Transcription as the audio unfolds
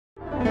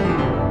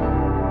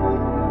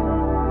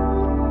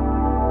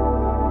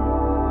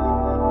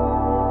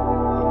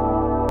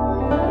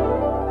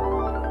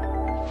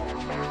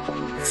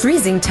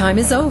Freezing time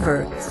is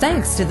over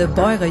thanks to the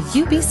Beurer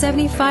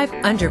UB75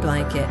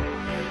 Underblanket.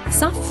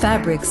 Soft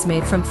fabrics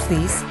made from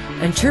fleece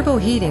and turbo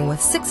heating with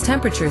 6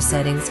 temperature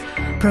settings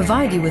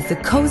provide you with the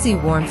cozy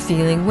warm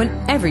feeling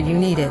whenever you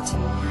need it.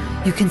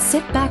 You can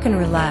sit back and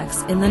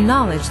relax in the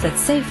knowledge that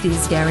safety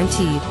is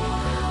guaranteed.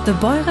 The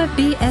Beurer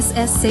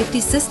BSS safety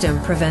system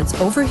prevents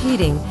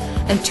overheating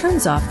and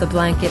turns off the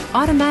blanket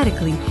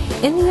automatically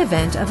in the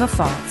event of a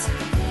fault.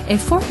 A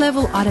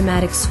 4-level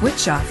automatic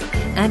switch off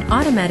and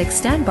automatic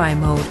standby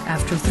mode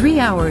after 3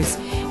 hours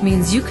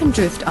means you can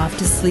drift off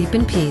to sleep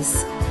in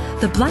peace.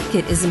 The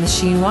blanket is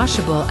machine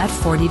washable at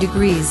 40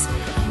 degrees,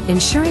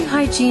 ensuring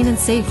hygiene and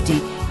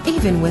safety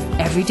even with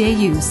everyday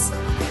use.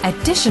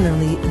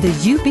 Additionally, the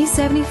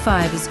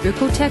UB75 is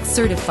Ecotech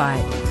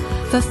certified.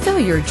 Fulfill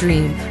your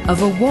dream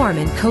of a warm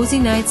and cozy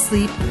night's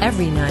sleep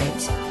every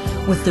night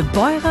with the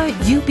Beurer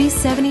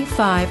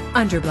UB75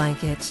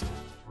 Underblanket.